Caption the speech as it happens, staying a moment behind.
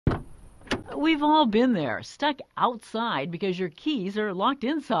We've all been there, stuck outside because your keys are locked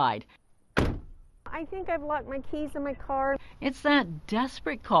inside. I think I've locked my keys in my car. It's that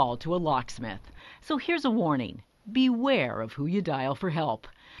desperate call to a locksmith. So here's a warning. Beware of who you dial for help.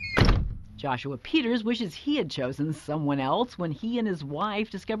 Joshua Peters wishes he had chosen someone else when he and his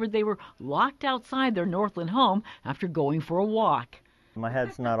wife discovered they were locked outside their Northland home after going for a walk. My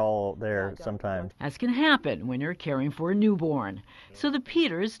head's not all there sometimes. As can happen when you're caring for a newborn. So the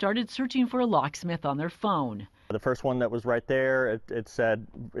Peters started searching for a locksmith on their phone. The first one that was right there, it said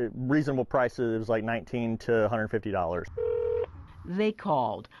reasonable prices, it was like $19 to $150. They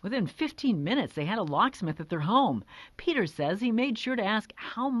called. Within 15 minutes, they had a locksmith at their home. Peters says he made sure to ask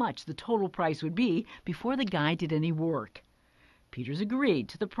how much the total price would be before the guy did any work. Peters agreed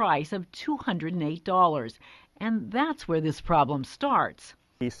to the price of $208, and that's where this problem starts.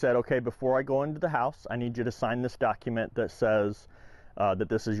 He said, okay, before I go into the house, I need you to sign this document that says that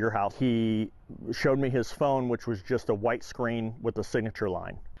this is your house. He showed me his phone, which was just a white screen with a signature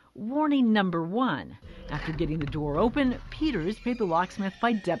line. Warning number one. After getting the door open, Peters paid the locksmith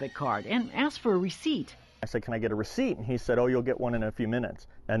by debit card and asked for a receipt. I said, can I get a receipt? And he said, oh, you'll get one in a few minutes.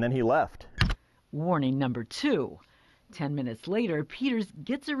 And then he left. Warning number two. 10 minutes later, Peters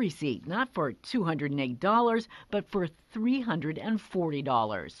gets a receipt, not for $208, but for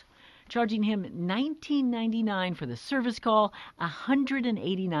 $340, charging him $19.99 for the service call,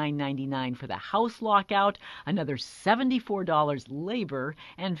 $189.99 for the house lockout, another $74 labor,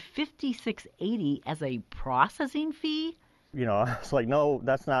 and $56.80 as a processing fee. You know, I was like, no,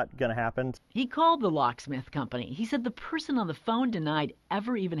 that's not going to happen. He called the locksmith company. He said the person on the phone denied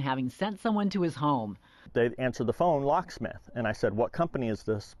ever even having sent someone to his home. They answered the phone, locksmith. And I said, what company is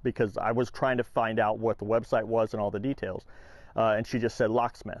this? Because I was trying to find out what the website was and all the details. And she just said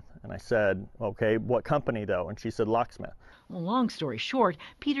locksmith. And I said, okay, what company though? And she said locksmith. Well, long story short,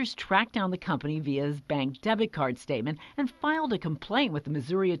 Peters tracked down the company via his bank debit card statement and filed a complaint with the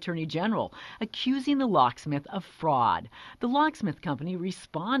Missouri Attorney General, accusing the locksmith of fraud. The locksmith company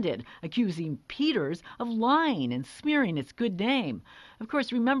responded, accusing Peters of lying and smearing its good name. Of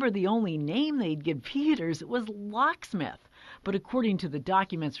course, remember, the only name they'd give Peters was locksmith. But according to the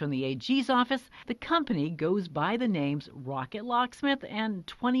documents from the AG's office, the company goes by the names Rocket Locksmith and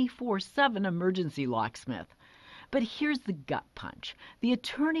 24/7 Emergency Locksmith. But here's the gut punch. The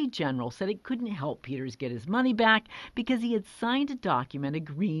Attorney General said it couldn't help Peters get his money back because he had signed a document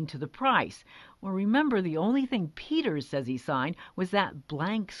agreeing to the price. Well, remember, the only thing Peters says he signed was that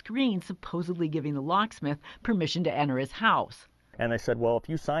blank screen supposedly giving the locksmith permission to enter his house. And they said, well, if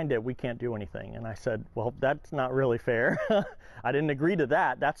you signed it, we can't do anything. And I said, well, that's not really fair. I didn't agree to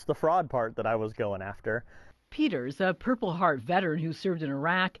that. That's the fraud part that I was going after. Peters, a Purple Heart veteran who served in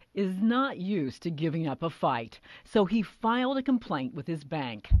Iraq, is not used to giving up a fight, so he filed a complaint with his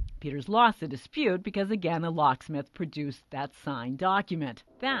bank. Peters lost the dispute because, again, the locksmith produced that signed document.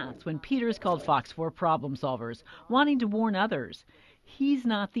 That's when Peters called Fox 4 Problem Solvers, wanting to warn others. He's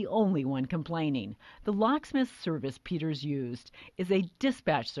not the only one complaining. The locksmith service Peters used is a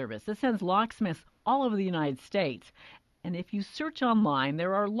dispatch service that sends locksmiths all over the United States. And if you search online,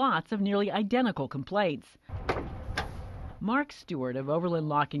 there are lots of nearly identical complaints. Mark Stewart of Overland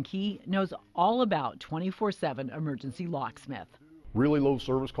Lock and Key knows all about 24/7 Emergency Locksmith. Really low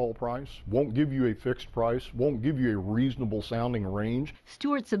service call price, won't give you a fixed price, won't give you a reasonable sounding range.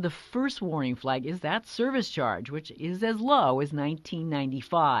 Stewart said the first warning flag is that service charge, which is as low as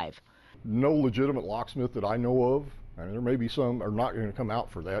 $19.95. No legitimate locksmith that I know of, I mean, there may be some, are not going to come out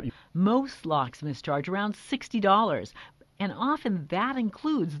for that. Most locksmiths charge around $60, and often that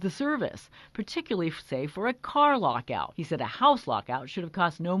includes the service, particularly, say, for a car lockout. He said a house lockout should have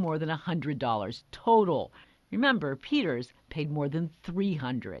cost no more than $100 total. Remember, Peters paid more than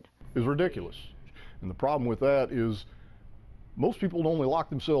 $300. It's ridiculous. And the problem with that is most people only lock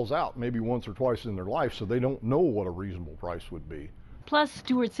themselves out maybe once or twice in their life, so they don't know what a reasonable price would be. Plus,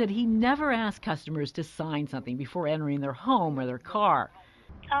 Stewart said he never asked customers to sign something before entering their home or their car.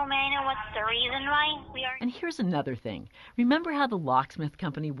 Oh, may I know what's the reason why we are... And here's another thing. Remember how the locksmith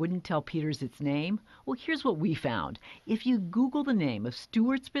company wouldn't tell Peters its name? Well, here's what we found. If you Google the name of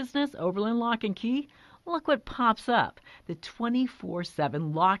Stewart's business, Overland Lock and Key, look what pops up. The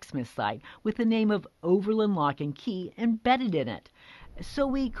 24/7 locksmith site with the name of Overland Lock and Key embedded in it. So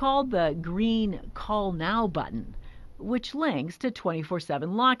we called the green Call Now button, which links to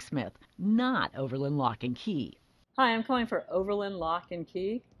 24/7 Locksmith, not Overland Lock and Key. Hi, I'm calling for Overland Lock and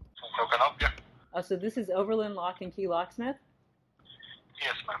Key. How can I help you? Oh, so this is Overland Lock and Key Locksmith?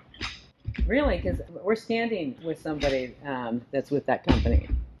 Yes, ma'am. Really? Because we're standing with somebody that's with that company.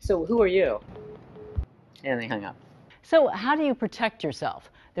 So who are you? And they hung up. So how do you protect yourself?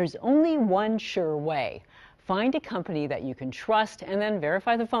 There's only one sure way. Find a company that you can trust and then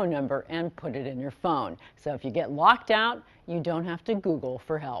verify the phone number and put it in your phone. So if you get locked out, you don't have to Google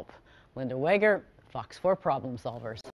for help. Linda Wager, Fox 4 Problem Solvers.